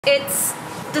It's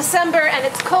December and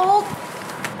it's cold.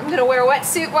 I'm gonna wear a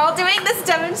wetsuit while doing this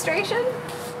demonstration.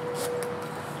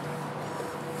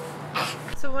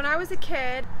 So when I was a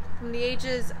kid, from the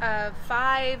ages of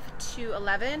 5 to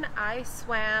 11, I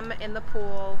swam in the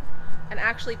pool and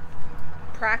actually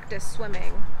practiced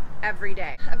swimming every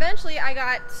day. Eventually I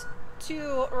got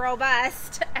too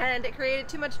robust and it created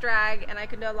too much drag and I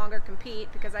could no longer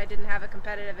compete because I didn't have a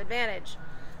competitive advantage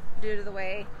due to the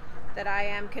way that I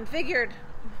am configured.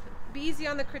 Be easy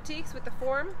on the critiques with the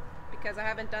form because I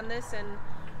haven't done this in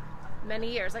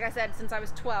many years. Like I said, since I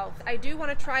was 12. I do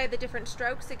want to try the different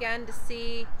strokes again to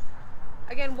see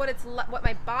again what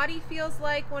my body feels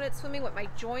like when it's swimming, what my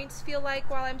joints feel like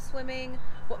while I'm swimming,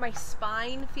 what my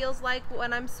spine feels like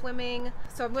when I'm swimming.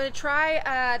 So I'm going to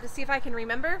try to see if I can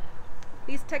remember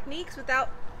these techniques without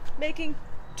making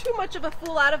too much of a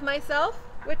fool out of myself,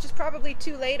 which is probably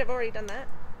too late. I've already done that.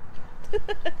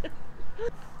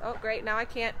 Oh great, now I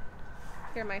can't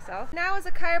hear myself. Now as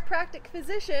a chiropractic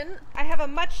physician, I have a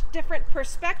much different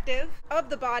perspective of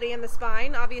the body and the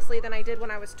spine, obviously, than I did when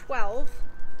I was 12.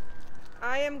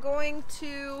 I am going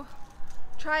to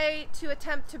try to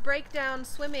attempt to break down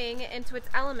swimming into its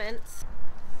elements.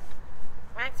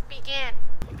 Let's begin.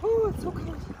 Oh, it's so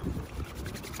cold.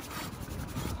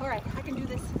 All right, I can do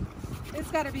this.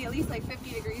 It's got to be at least like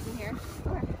 50 degrees in here.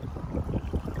 All right.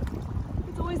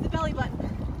 It's always the belly button.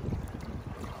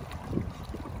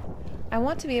 I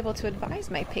want to be able to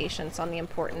advise my patients on the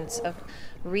importance of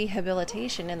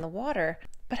rehabilitation in the water,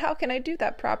 but how can I do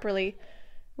that properly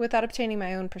without obtaining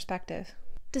my own perspective?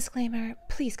 Disclaimer,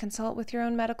 please consult with your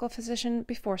own medical physician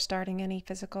before starting any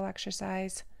physical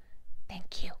exercise.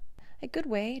 Thank you. A good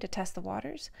way to test the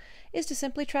waters is to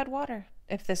simply tread water.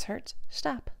 If this hurts,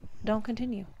 stop. Don't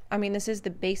continue. I mean, this is the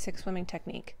basic swimming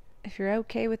technique. If you're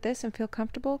okay with this and feel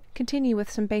comfortable, continue with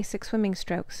some basic swimming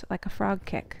strokes, like a frog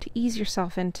kick, to ease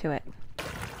yourself into it.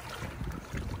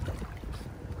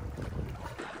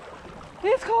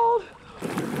 It's cold.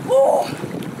 Oh.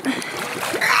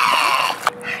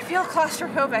 I feel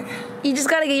claustrophobic. You just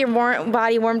gotta get your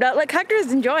body warmed up. Like,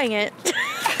 Hector's enjoying it.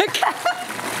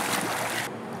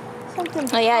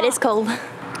 Oh yeah, it is cold.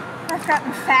 I've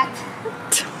gotten fat.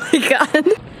 Oh my god.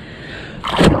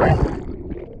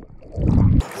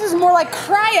 This is more like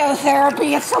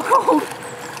cryotherapy. It's so cold.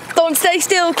 Don't stay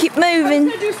still. Keep moving. I'm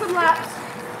gonna do some laps.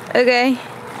 Okay.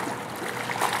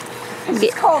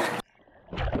 It's cold.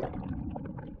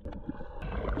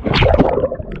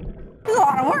 This is a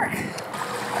lot of work.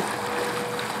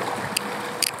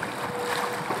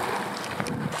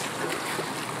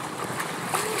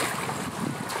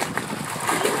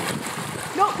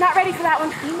 Nope, not ready for that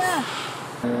one. Enough.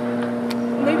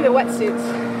 Maybe the wetsuits.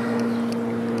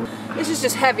 This is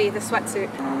just heavy, the sweatsuit.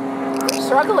 I'm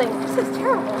struggling. This is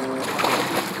terrible.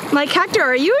 Like, Hector,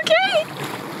 are you okay?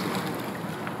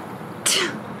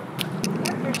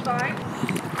 Hector's fine.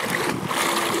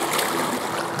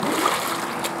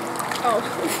 Oh.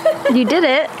 You did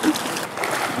it.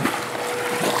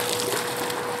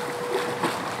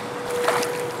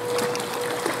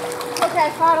 Okay, I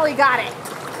finally got it.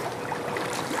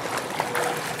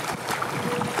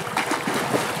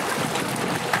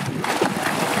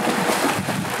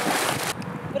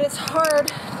 But it's hard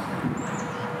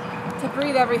to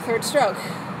breathe every third stroke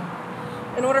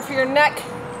in order for your neck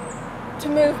to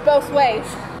move both ways.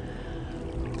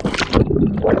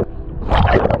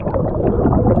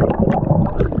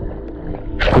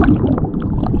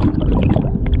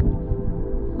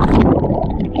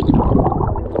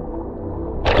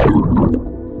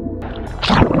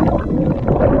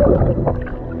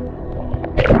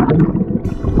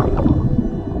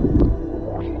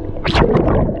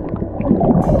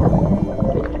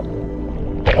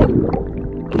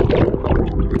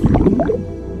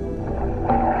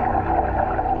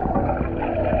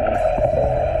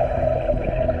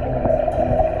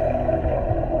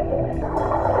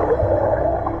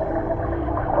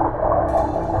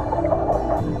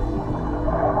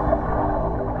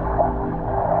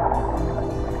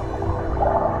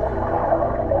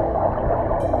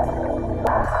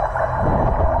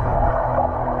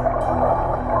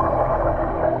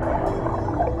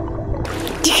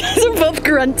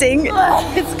 Grunting.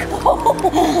 It's cold.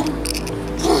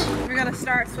 If you're gonna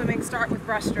start swimming, start with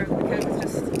breaststroke because it's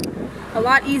just a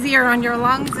lot easier on your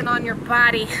lungs and on your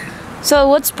body. So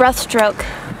what's breaststroke?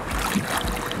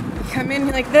 You come in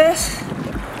like this,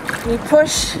 and you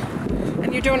push,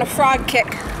 and you're doing a frog kick.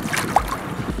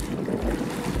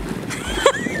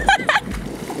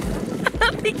 I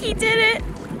don't think he did it.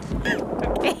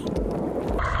 Okay.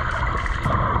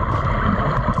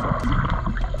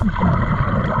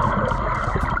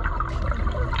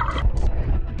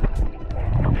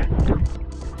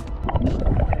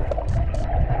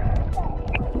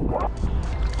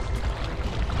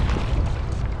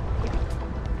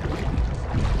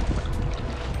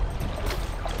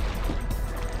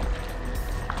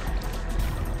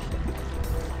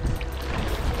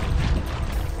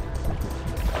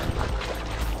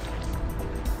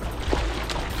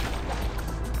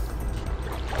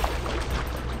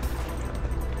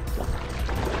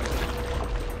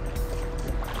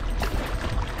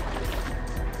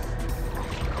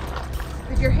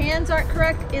 your hands aren't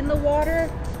correct in the water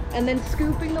and then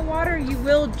scooping the water, you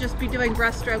will just be doing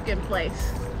breaststroke in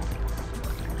place.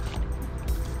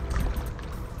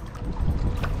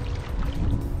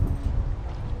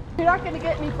 You're not going to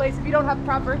get any place if you don't have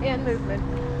proper hand movement.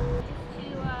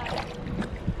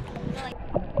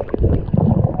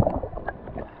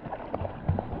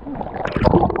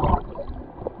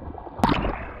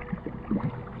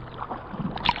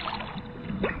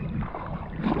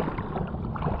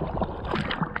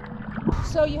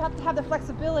 So you have to have the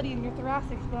flexibility in your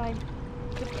thoracic spine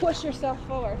to push yourself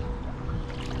forward.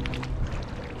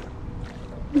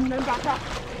 And then back up.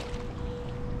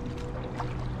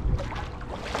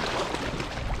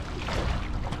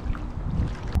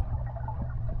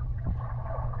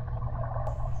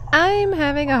 I'm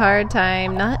having a hard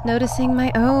time not noticing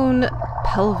my own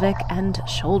pelvic and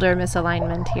shoulder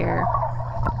misalignment here.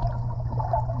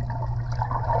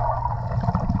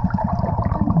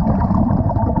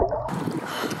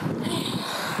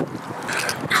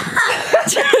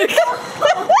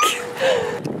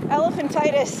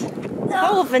 Elephantitis.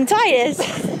 Elephantitis.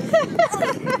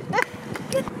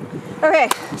 Okay,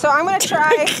 so I'm gonna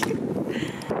try.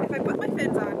 If I put my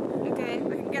fins on, okay, I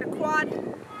can get a quad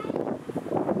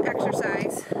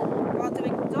exercise while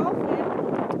doing dolphin.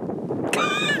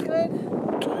 Good.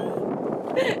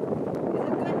 Is it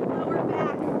good lower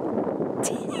back?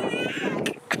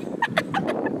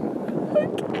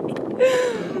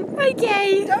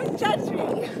 Okay. Don't judge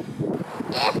me.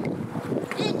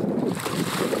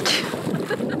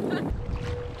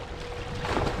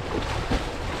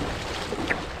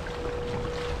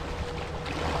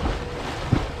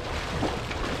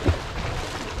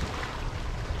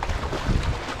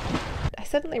 I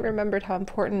suddenly remembered how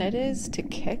important it is to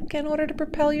kick in order to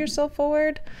propel yourself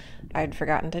forward. I'd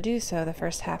forgotten to do so the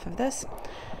first half of this.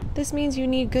 This means you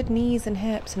need good knees and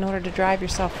hips in order to drive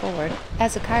yourself forward.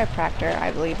 As a chiropractor,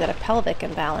 I believe that a pelvic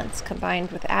imbalance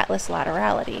combined with atlas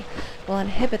laterality will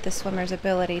inhibit the swimmer's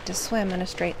ability to swim in a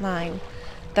straight line,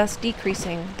 thus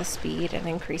decreasing the speed and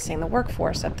increasing the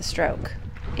workforce of the stroke.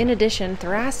 In addition,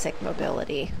 thoracic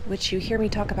mobility, which you hear me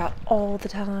talk about all the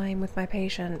time with my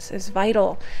patients, is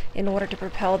vital in order to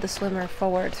propel the swimmer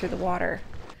forward through the water.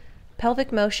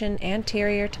 Pelvic motion,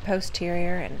 anterior to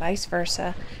posterior and vice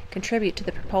versa, contribute to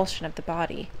the propulsion of the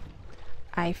body.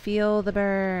 I feel the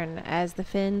burn as the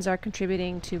fins are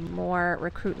contributing to more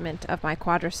recruitment of my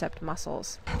quadricep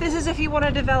muscles. This is if you want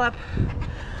to develop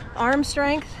arm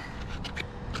strength,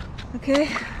 okay,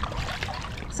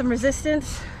 some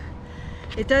resistance.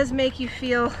 It does make you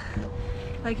feel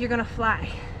like you're gonna fly.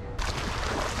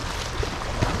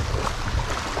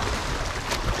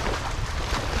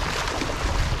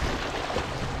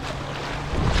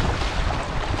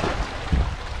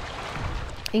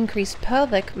 Increased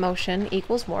pelvic motion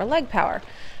equals more leg power,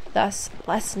 thus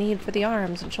less need for the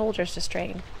arms and shoulders to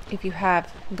strain. If you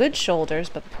have good shoulders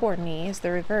but poor knees,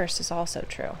 the reverse is also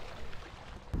true.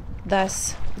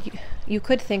 Thus, you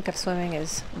could think of swimming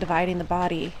as dividing the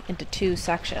body into two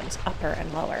sections, upper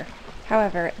and lower.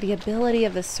 However, the ability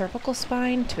of the cervical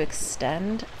spine to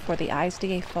extend for the eyes to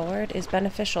gaze forward is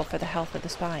beneficial for the health of the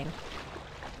spine.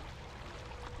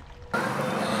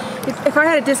 If I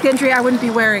had a disc injury, I wouldn't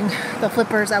be wearing the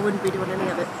flippers. I wouldn't be doing any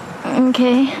of it.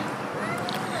 Okay.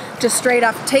 Just straight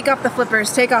up, take off the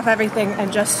flippers, take off everything,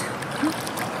 and just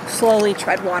slowly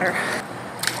tread water.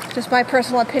 Just my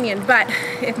personal opinion. But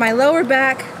if my lower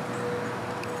back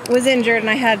was injured and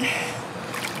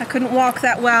I couldn't walk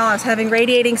that well, I was having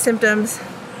radiating symptoms,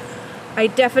 I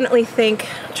definitely think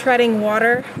treading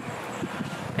water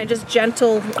and just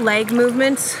gentle leg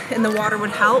movements in the water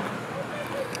would help.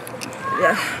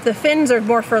 Yeah. The fins are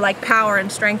more for like power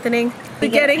and strengthening. The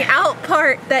getting out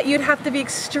part that you'd have to be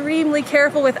extremely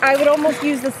careful with, I would almost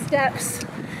use the steps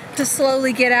to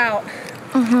slowly get out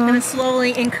and then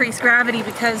slowly increase gravity,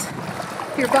 because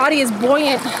your body is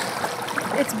buoyant.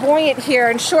 It's buoyant here,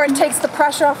 and sure, it takes the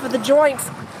pressure off of the joints,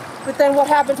 but then what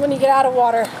happens when you get out of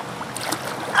water?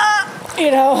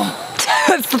 You know.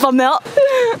 Thumb out.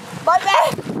 My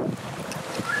back!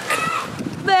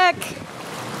 Back!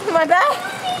 My back!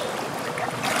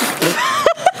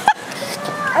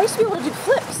 I used to be able to do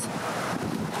flips.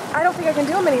 I don't think I can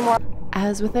do them anymore.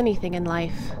 As with anything in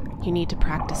life, you need to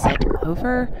practice it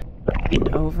over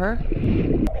and over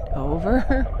and over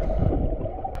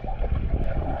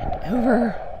and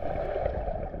over.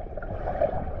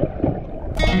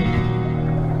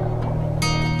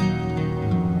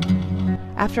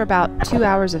 After about 2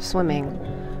 hours of swimming,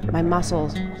 my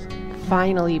muscles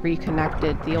finally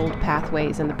reconnected the old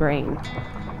pathways in the brain,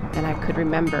 and I could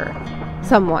remember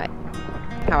somewhat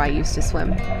how I used to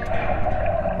swim.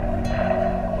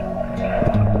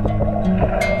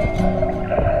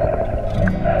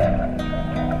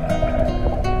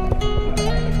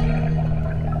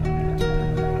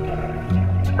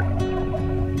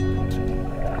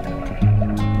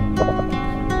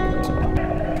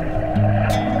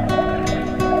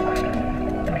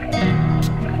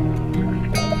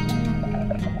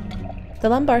 The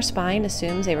lumbar spine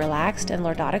assumes a relaxed and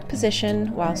lordotic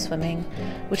position while swimming,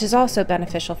 which is also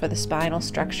beneficial for the spinal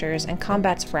structures and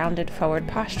combats rounded forward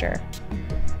posture.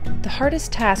 The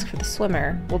hardest task for the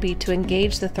swimmer will be to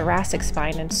engage the thoracic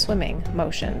spine in swimming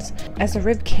motions, as the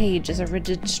rib cage is a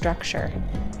rigid structure,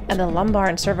 and the lumbar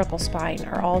and cervical spine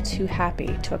are all too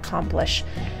happy to accomplish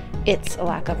its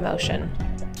lack of motion.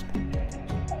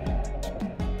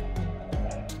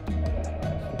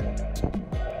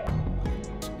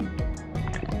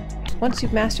 Once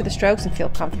you've mastered the strokes and feel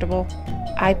comfortable,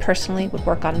 I personally would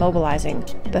work on mobilizing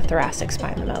the thoracic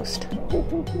spine the most.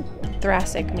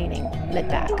 Thoracic meaning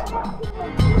mid-back.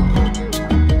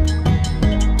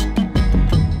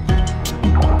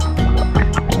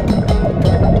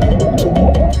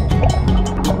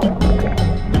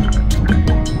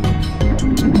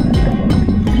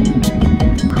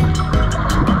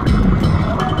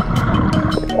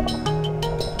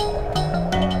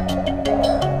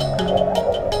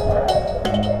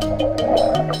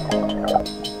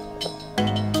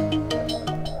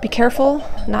 Be careful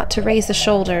not to raise the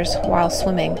shoulders while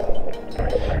swimming,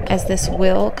 as this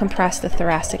will compress the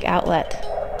thoracic outlet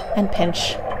and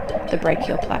pinch the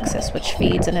brachial plexus, which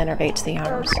feeds and innervates the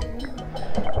arms.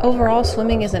 Overall,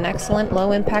 swimming is an excellent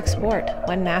low-impact sport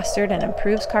when mastered and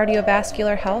improves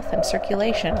cardiovascular health and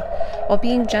circulation while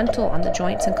being gentle on the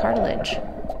joints and cartilage.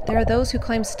 There are those who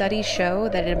claim studies show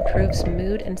that it improves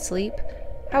mood and sleep.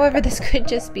 However, this could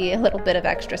just be a little bit of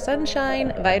extra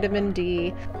sunshine, vitamin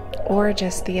D, or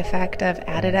just the effect of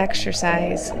added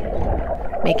exercise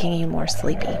making you more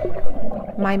sleepy.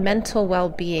 My mental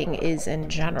well-being is in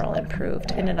general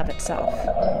improved in and of itself.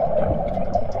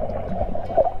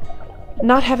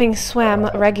 Not having swam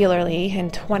regularly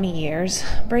in 20 years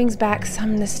brings back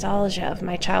some nostalgia of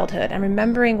my childhood and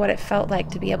remembering what it felt like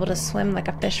to be able to swim like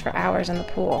a fish for hours in the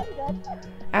pool.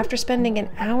 After spending an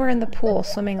hour in the pool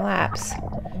swimming laps,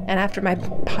 and after my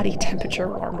body temperature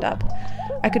warmed up,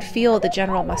 I could feel the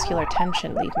general muscular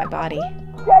tension leave my body.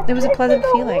 It was a pleasant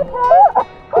feeling.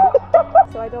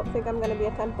 So I don't think I'm going to be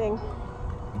attempting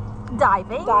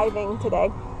Diving today.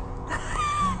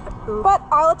 But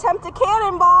I'll attempt a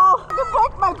cannonball. I can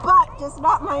break my butt, just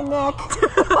not my neck.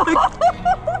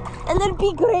 and then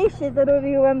be gracious and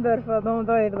remember for don't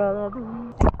do it.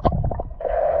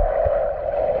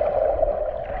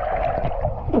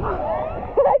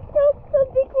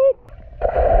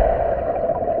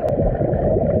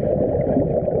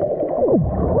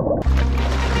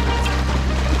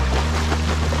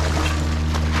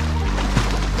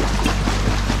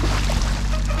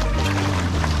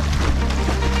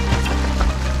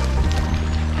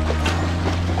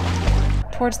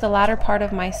 Towards the latter part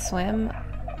of my swim,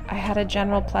 I had a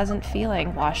general pleasant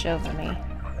feeling wash over me.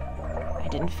 I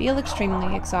didn't feel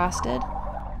extremely exhausted,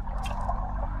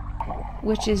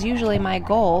 which is usually my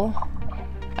goal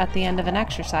at the end of an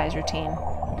exercise routine.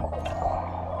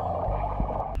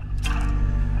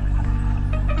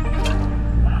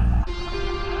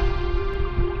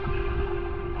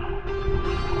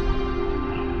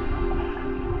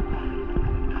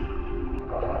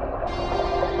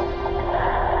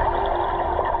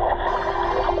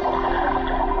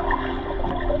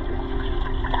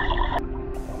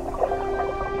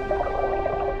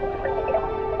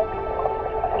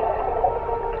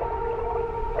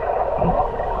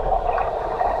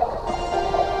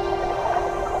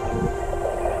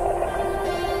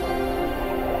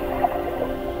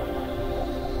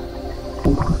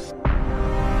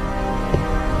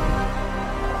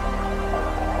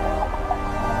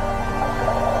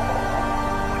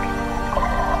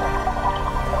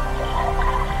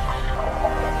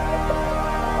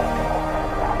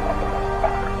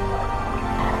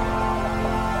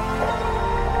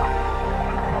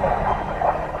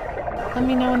 Let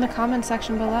me know in the comment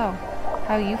section below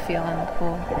how you feel in the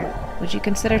pool. Would you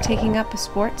consider taking up a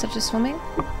sport such as swimming?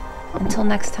 Until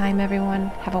next time, everyone,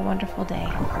 have a wonderful day.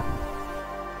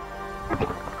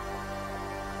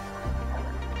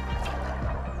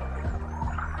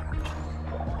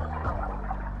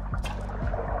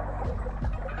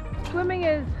 Swimming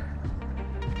is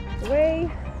way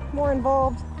more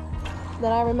involved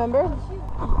than I remember,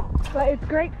 but it's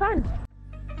great fun.